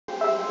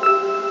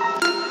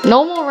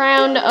Normal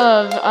round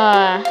of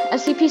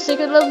SCP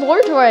Secret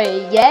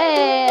Laboratory.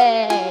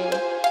 Yay!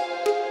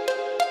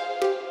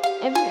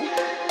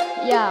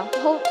 Yeah,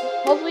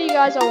 hopefully you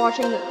guys are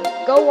watching.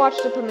 Go watch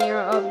the premiere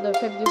of the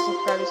 50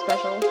 subscriber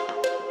special.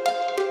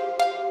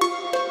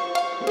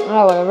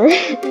 Oh, whatever.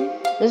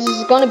 This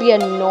is gonna be a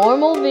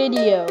normal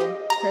video.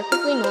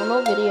 Perfectly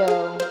normal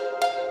video.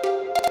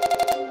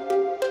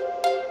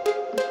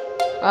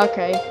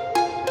 Okay.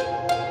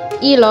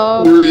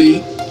 Elo.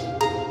 Indeed.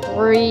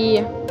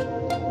 Oreo.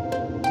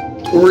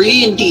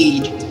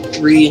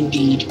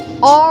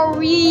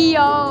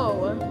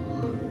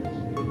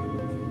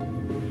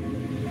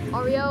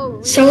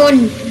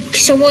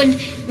 Someone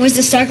was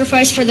the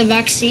sacrifice for the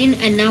vaccine,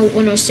 and now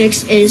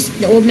 106 is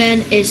the old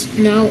man is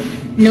now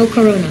no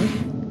corona.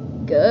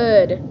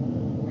 Good.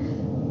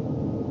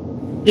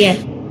 Yeah.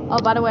 Oh,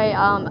 by the way,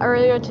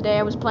 earlier today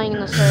I was playing in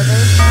the server.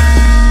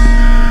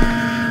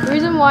 The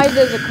reason why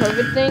there's a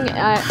COVID thing,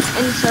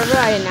 in the server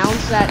I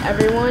announced that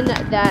everyone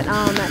that,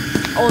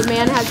 old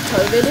man has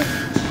COVID,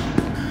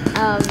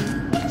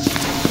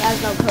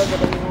 has no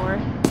COVID anymore.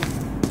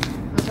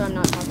 That's what I'm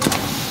not talking about.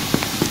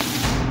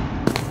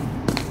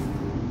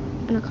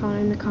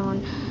 Intercom.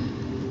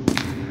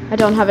 I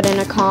don't have an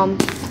intercom.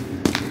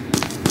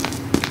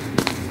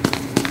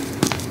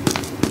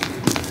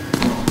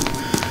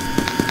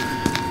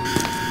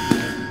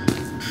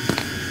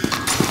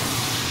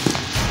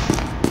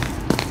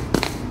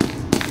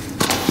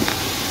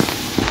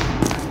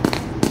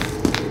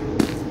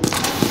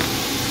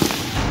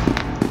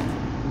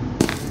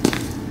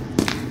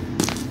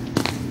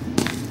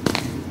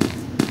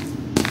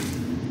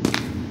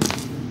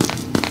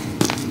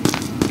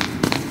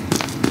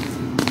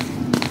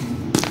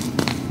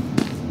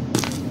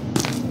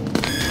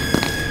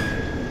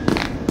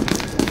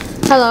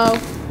 Hello.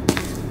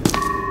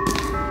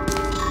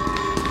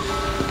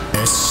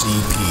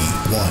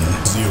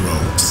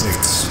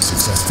 SCP-106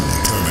 successfully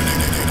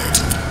terminated.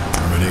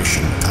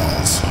 Termination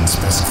cause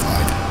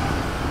unspecified.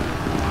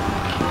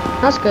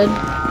 That's good.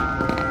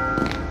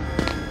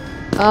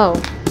 Oh.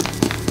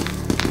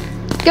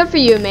 Good for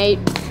you, mate.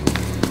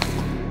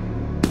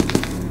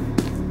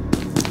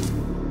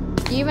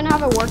 Do you even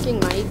have a working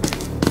mic?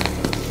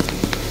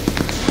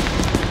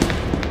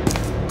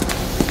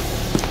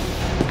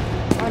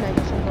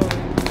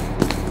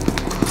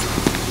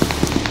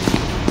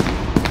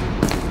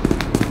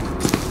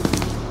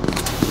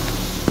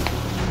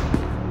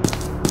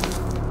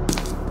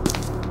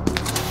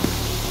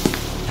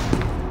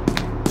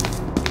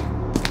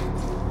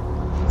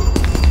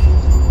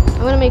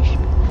 I'm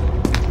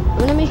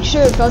gonna make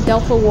sure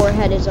Philadelphia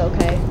Warhead is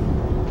okay.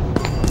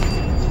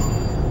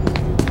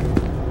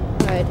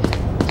 Alright.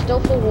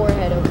 Philadelphia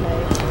Warhead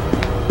okay.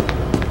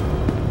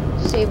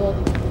 Disabled.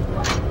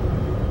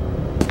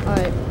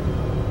 Alright.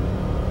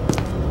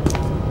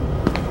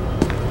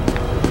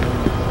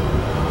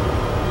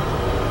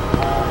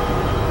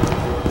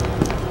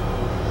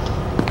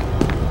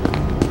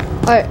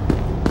 Alright.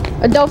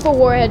 Adelpha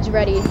Warhead's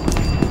ready.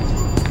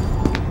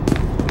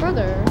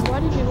 Brother, why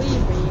did you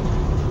leave me?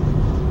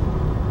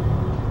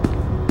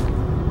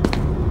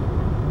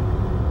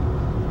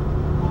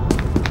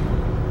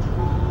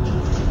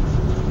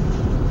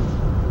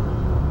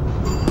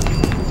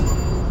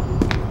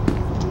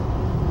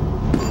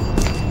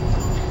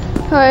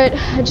 Alright,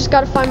 I just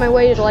gotta find my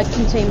way to, like,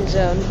 containment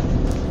zone.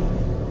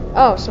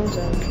 Oh, some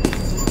zone.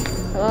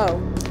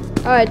 Hello.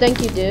 Alright, thank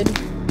you, dude.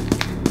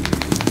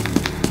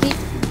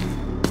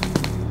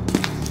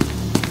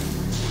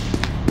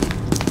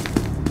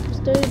 This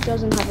dude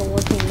doesn't have a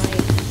working mic.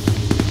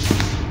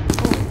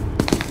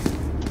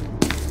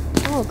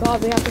 Oh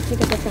god, we have to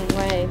take a different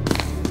way.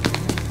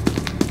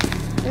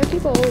 There are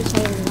people always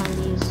hiding behind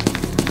these.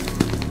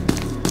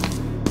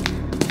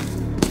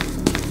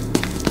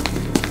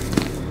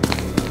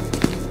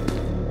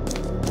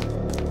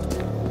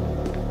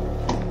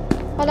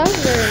 Oh, that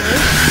was very nice.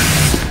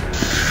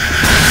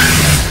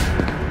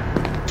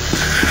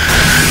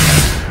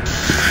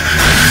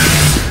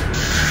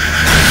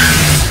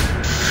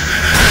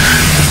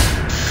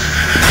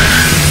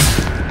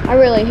 I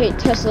really hate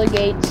Tesla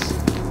gates.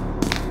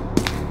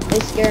 They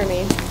scare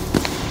me.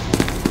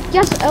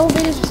 Yes,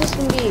 elevators for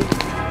System B.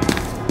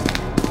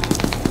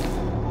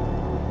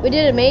 We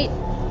did it, mate.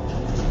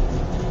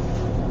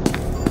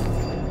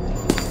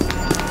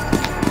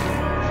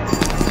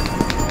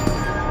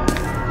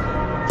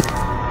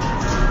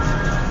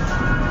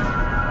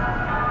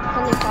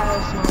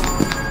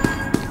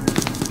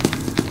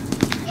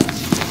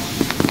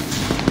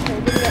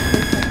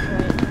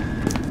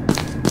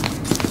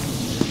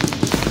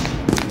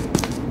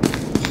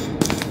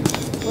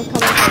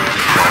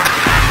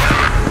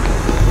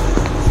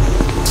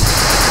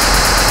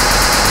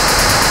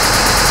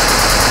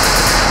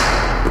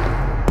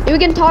 We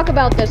can talk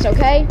about this,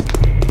 okay?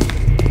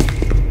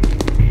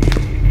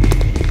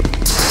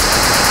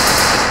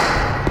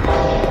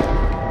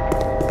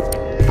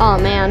 Oh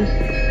man.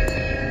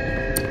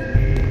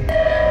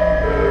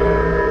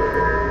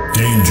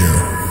 Danger.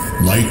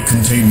 Light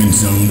containment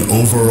zone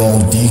over. overall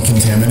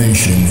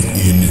decontamination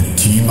in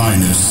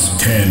T-minus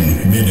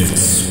 10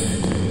 minutes.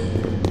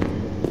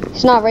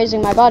 He's not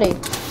raising my body.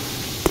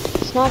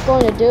 It's not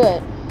going to do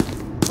it.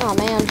 Oh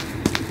man.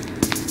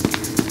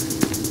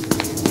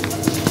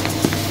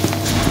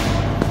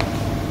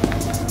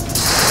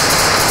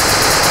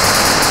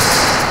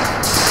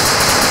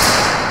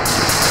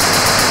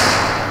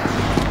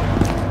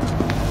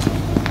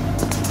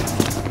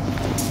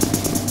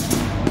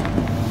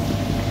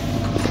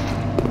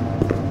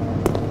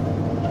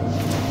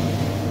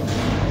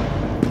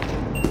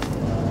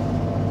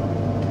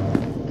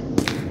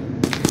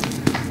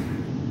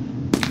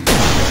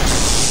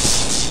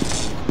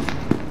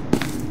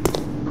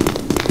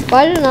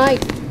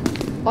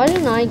 Why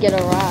didn't I get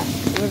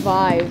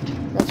revived?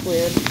 That's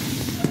weird.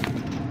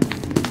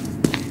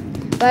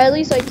 But at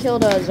least I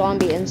killed a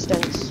zombie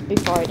instance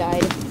before I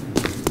died.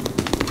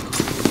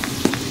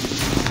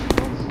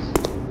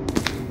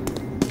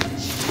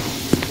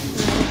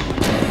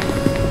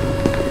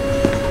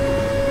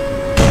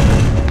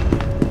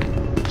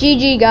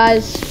 GG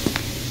guys.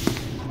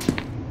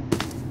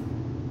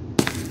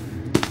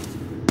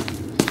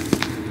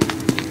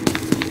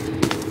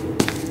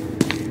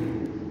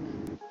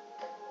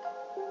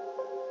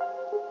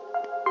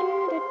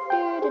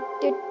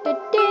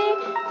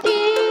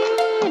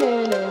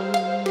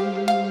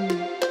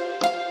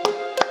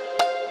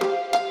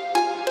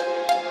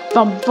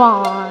 Bum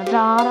ba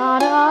da da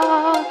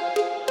da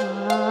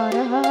da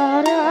da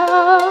da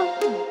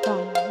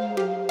dum dum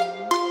dum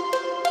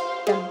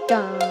dum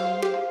dum.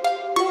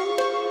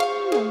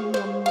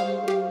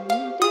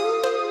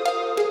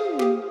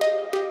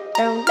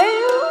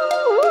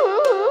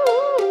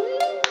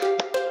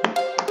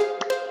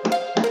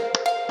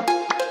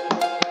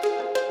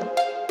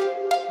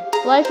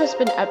 Life has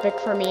been epic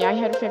for me. I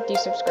had 50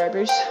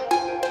 subscribers.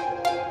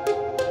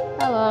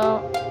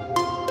 Hello.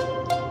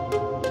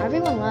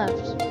 Everyone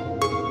left.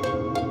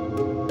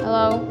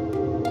 Hello.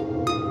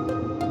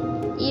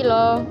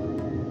 Elo.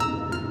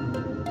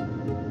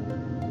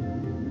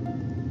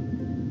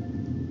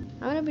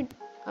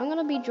 I'm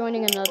gonna be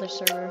joining another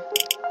server.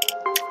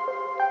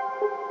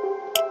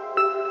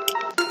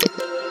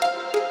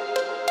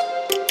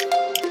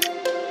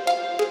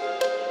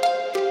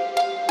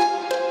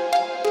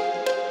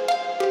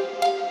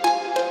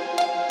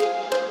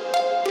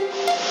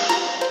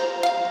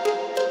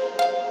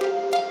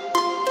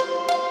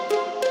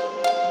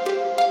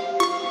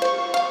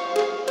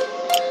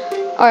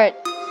 Alright,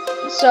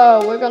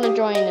 so we're gonna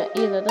join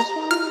either this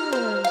one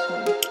or this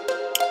one.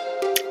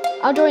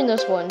 I'll join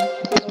this one,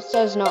 because it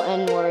says no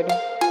N-word.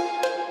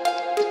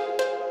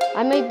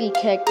 I may be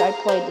kicked. I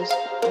played the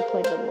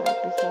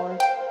map before.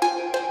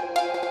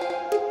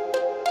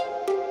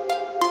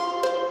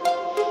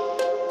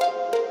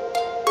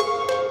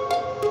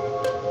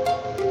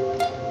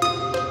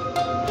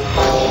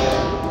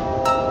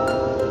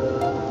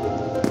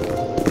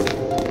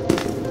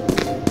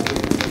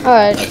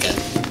 Alright. Okay.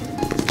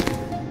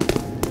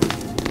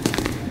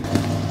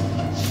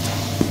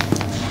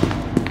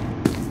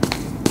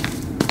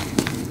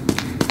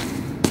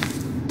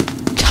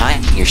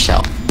 Time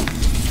yourself.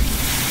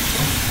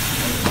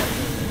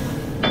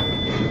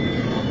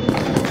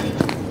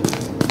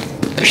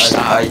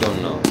 I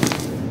don't know.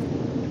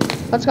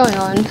 What's going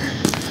on?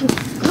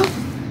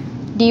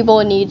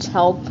 Debo needs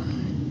help.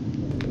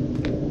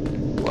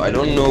 Well, I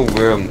don't know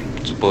where I'm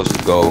supposed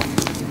to go.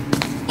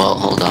 Well,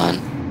 hold on.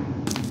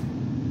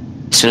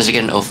 As soon as I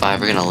get an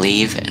 05, we're gonna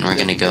leave and we're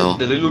gonna go.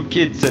 The little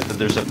kid said that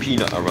there's a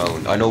peanut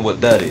around. I know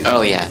what that is.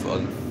 Oh yeah.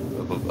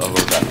 Of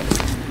that.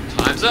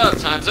 Time's up,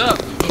 time's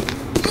up.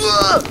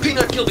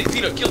 Peanut, kill me,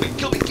 peanut, kill me,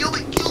 kill me, kill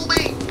me, kill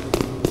me.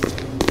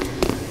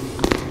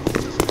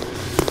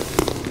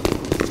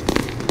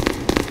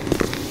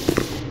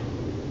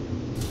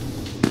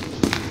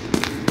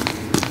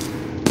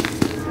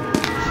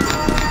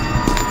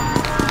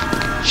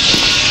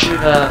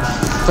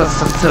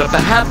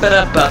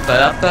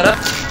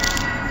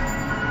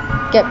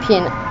 Get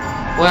Peanut.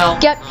 Well,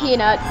 Get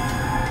Peanut.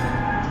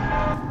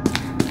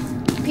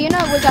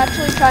 Peanut was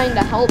actually trying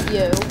to help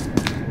you.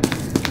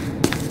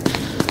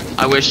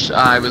 I wish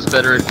I was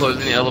better at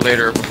closing the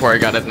elevator before I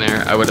got in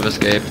there. I would have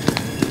escaped.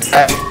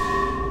 Hey,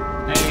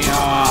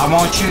 I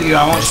won't shoot you,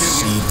 I won't shoot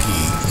you.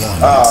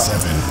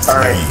 SCP-173.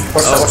 Alright,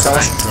 what's up?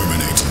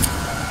 Terminated.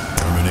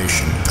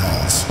 Termination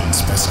cause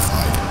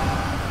unspecified.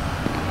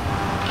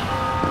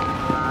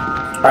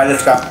 Alright,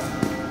 let's go.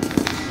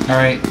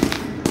 Alright.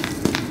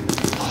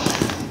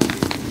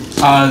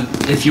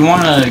 If you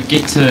wanna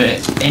get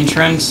to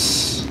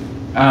entrance,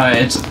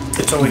 it's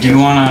over here. Do you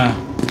wanna...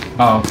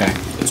 Oh, okay.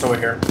 It's over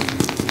here.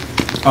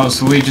 Oh,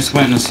 so we just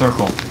went in a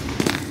circle.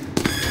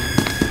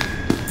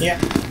 Yeah.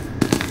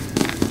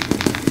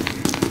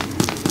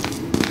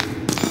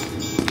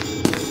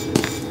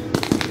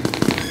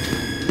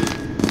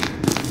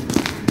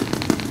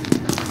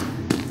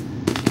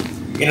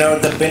 You know,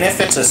 the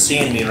benefits of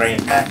seeing me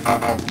right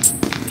now.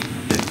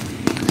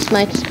 This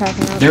mic is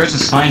cracking up. There's a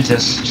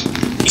scientist.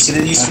 You see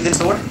the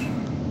door?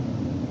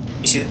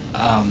 You see it?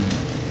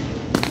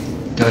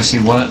 Do I see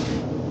what?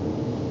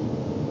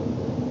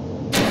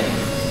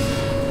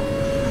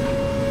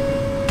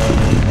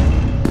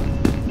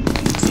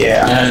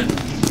 Yeah.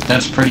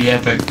 That's pretty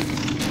epic.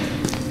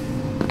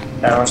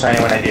 Don't tell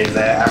anyone I did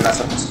that. I'm not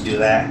supposed to do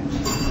that.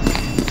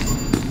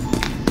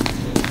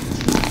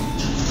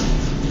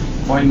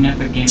 Quite an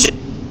epic game.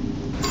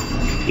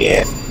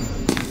 Yeah.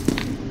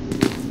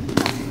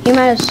 He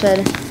might have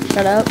said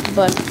shut up,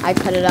 but I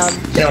cut it out.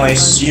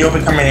 Anyways, you'll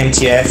become an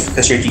MTF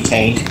because you're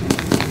detained.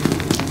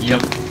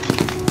 Yep.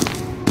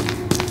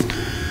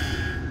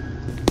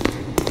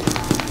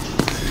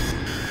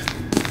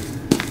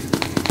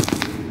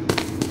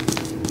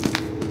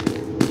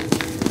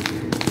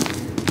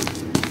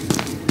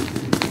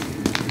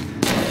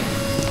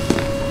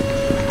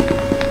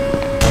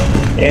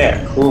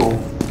 Yeah, cool.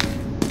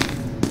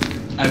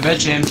 I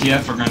bet you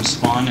MTF are gonna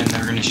spawn and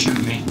they're gonna shoot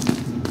me.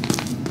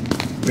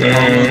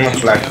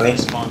 Most likely.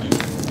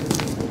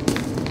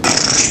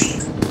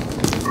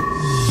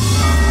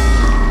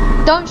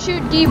 Don't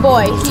shoot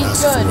D-Boy,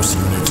 he's good.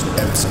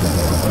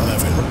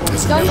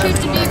 Don't shoot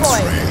the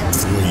D-Boy.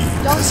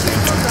 Don't shoot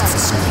him.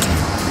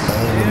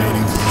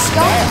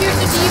 Don't shoot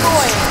the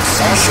D-Boy.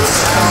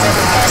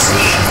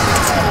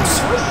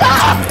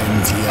 Stop!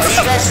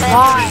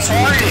 Why?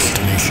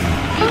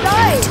 You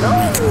guys,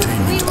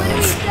 we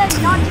literally said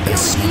not to kill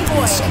the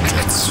D-Boy.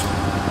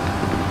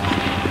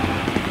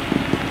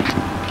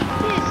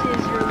 This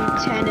is your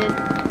lieutenant.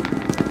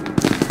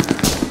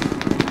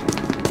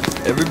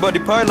 Everybody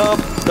pile up,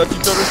 touch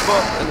each other's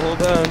spot, and hold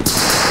hands.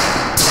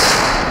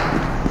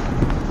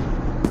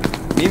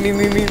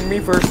 Me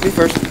first.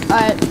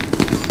 Alright.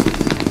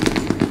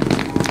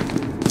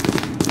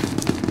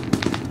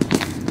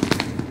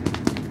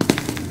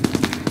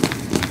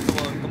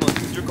 Come on,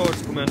 use your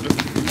cards, Commander.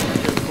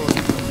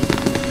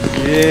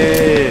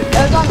 Yeah. It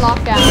was on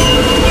lockdown.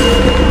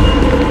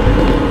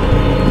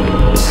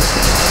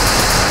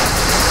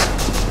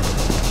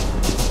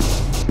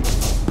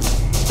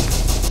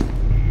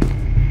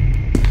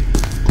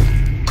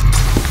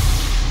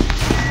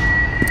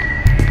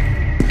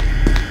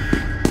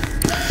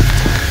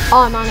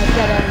 Oh, I'm on a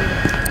dead end.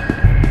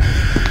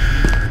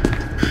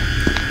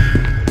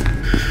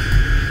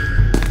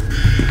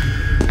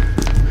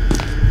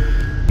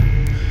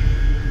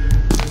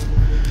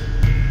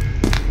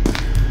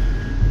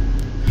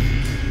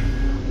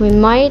 We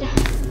might.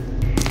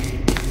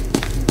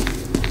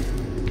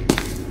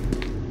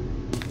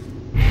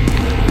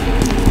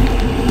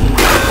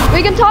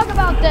 We can talk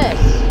about this.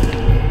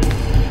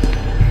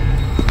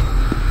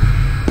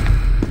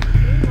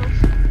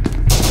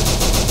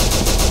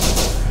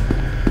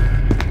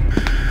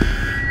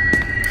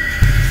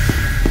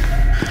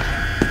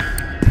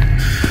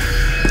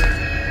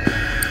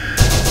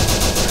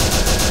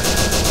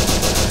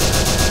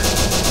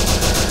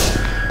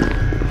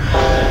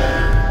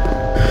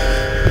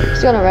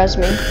 He's gonna res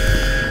me. I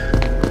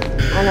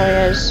know he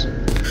is.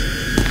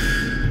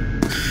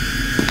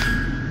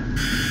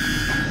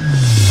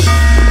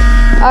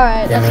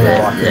 Alright, that's it.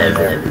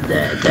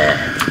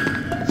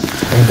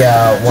 We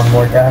got one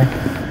more guy.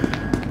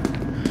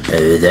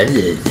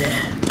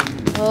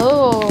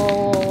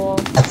 Oh.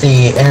 At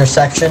the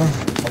intersection.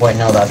 Oh, wait,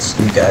 no, that's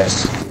you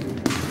guys.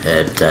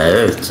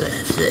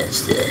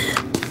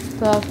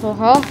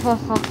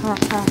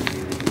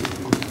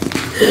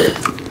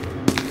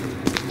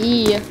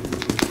 E.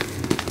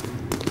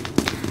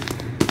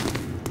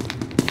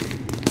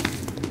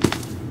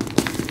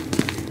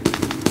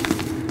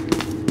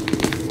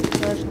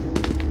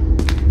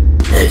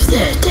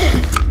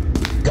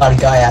 Got a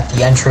guy at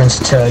the entrance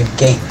to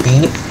gate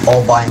B,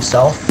 all by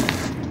himself.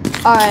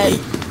 Alright.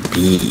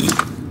 B.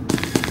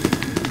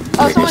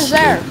 Oh, someone's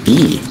there.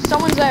 B.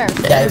 Someone's there.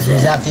 Yeah,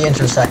 he's at the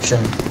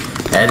intersection.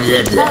 Hello.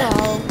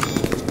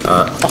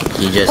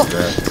 He just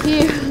left.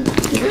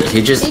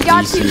 He just He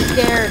got too DC'd.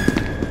 scared.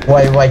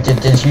 Wait,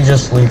 did you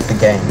just leave the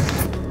game?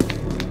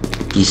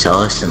 He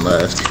saw us and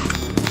left.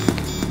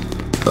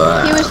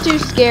 Wow. He was too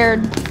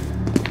scared.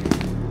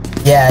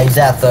 Yeah, he's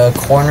at the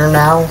corner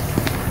now.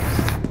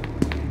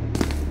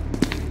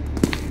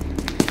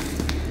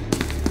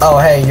 Oh,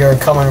 hey, you're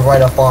coming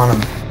right up on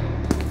him.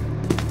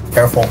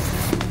 Careful.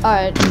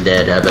 Alright. I'm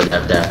dead. How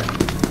about that?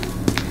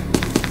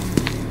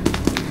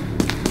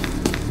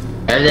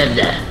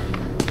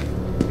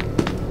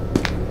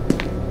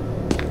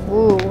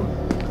 Ooh.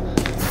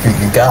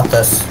 You got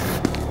this.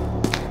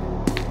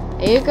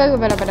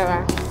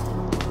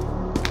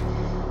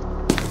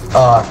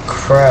 Oh,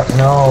 crap,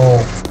 no.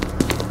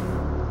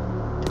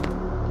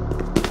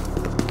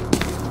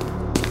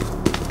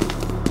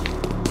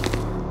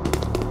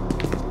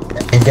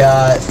 You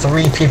got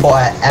 3 people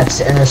at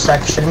X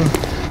intersection.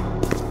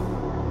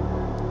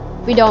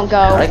 We don't go.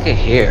 I can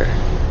hear.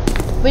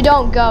 We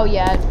don't go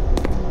yet.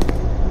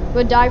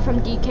 We'll die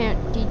from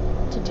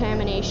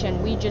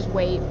decontamination. We just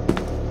wait.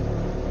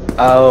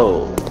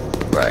 Oh,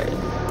 right.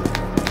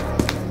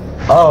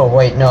 Oh,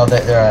 wait, no,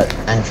 they're at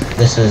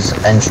this is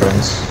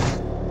entrance.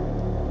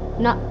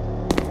 No.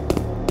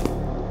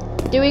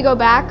 Do we go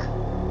back?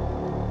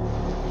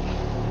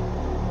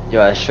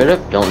 Yo, I straight up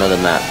don't know the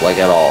map, like,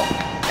 at all.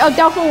 Oh,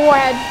 Delta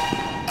Warhead.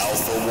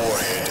 Alpha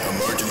Warhead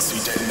emergency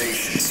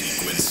detonation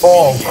sequence.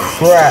 Oh,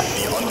 crap.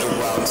 The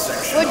underground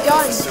section We're of the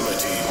done.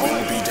 facility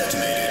will be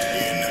detonated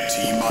in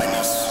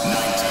T-minus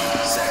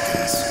 90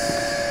 seconds.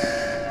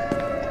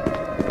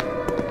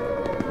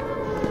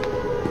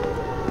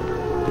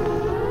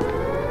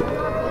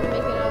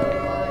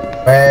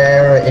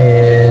 Where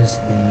is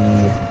the...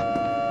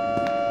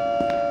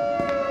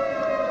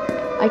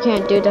 I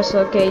can't do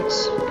desolate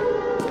gates.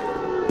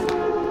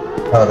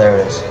 Oh, there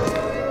it is.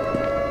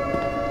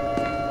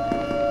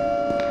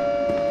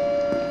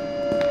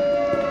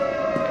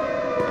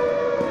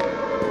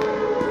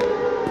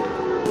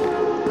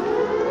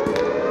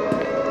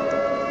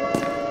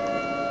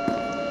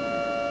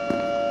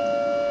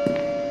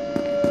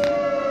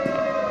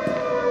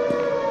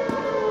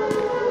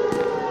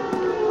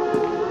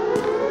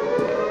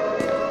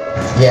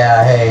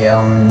 Yeah, hey,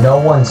 no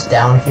one's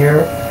down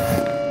here.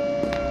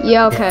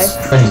 Yeah, okay. It's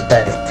pretty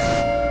safe.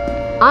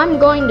 I'm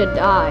going to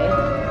die.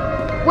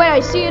 Wait,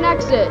 I see an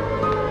exit.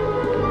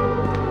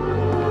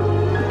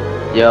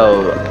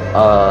 Yo,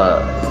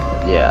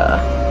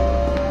 yeah.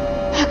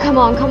 Come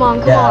on, come on,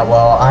 come Yeah, on.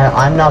 well,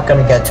 I'm not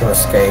gonna get to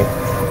escape.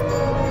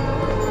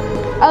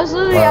 I was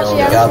literally at the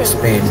entrance.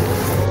 Godspeed.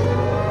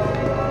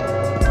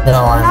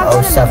 No,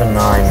 I'm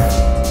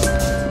 079.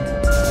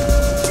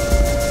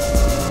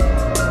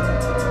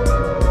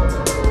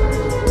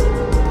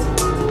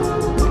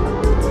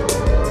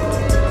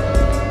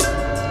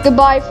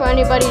 Goodbye for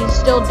anybody who's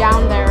still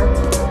down there.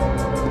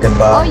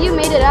 Goodbye. Oh, you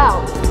made it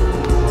out.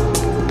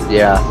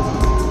 Yeah.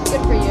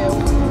 Good for you.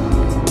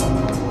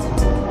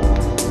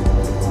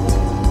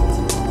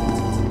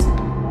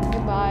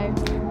 Goodbye.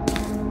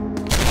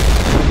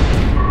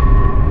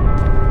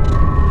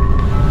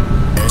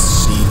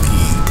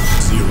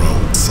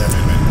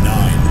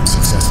 SCP-079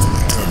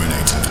 successfully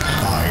terminated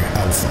by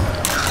Alpha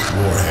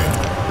Warhead.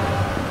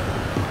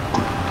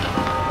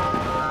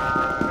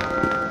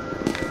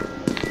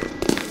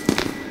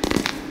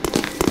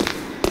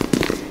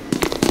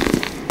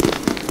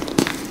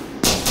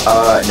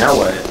 Now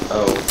what?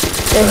 Oh.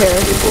 They're here.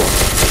 People.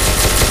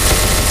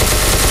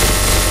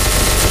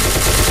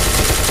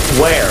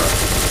 Where?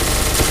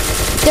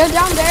 They're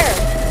down there.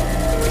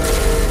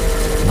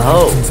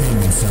 Oh. The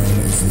containment zone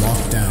is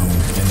locked down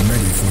and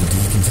ready for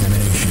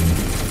decontamination.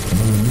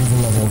 The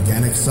removal of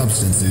organic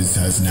substances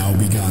has now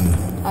begun.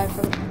 I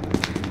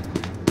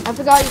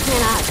forgot you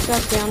can't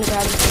access the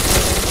underground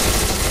container.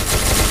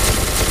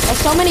 There's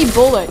so many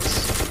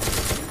bullets.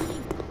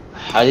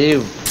 How do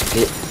you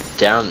get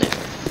down there?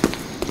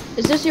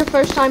 Is this your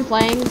first time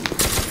playing?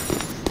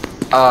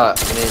 I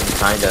mean,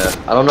 kinda.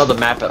 I don't know the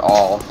map at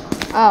all.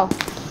 Oh.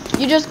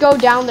 You just go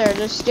down there.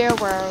 There's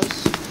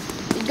stairwells.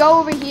 You go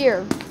over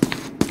here.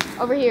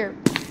 Over here.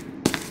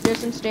 There's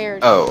some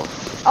stairs. Oh.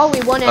 Oh, we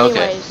won anyways,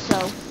 Okay.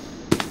 so.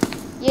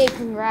 Yay,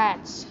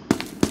 congrats.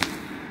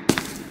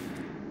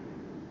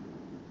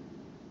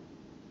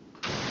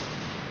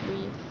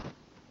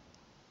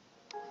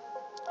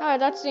 Alright,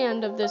 that's the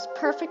end of this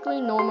perfectly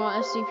normal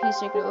SCP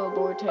Secret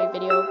Laboratory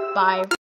video. Bye.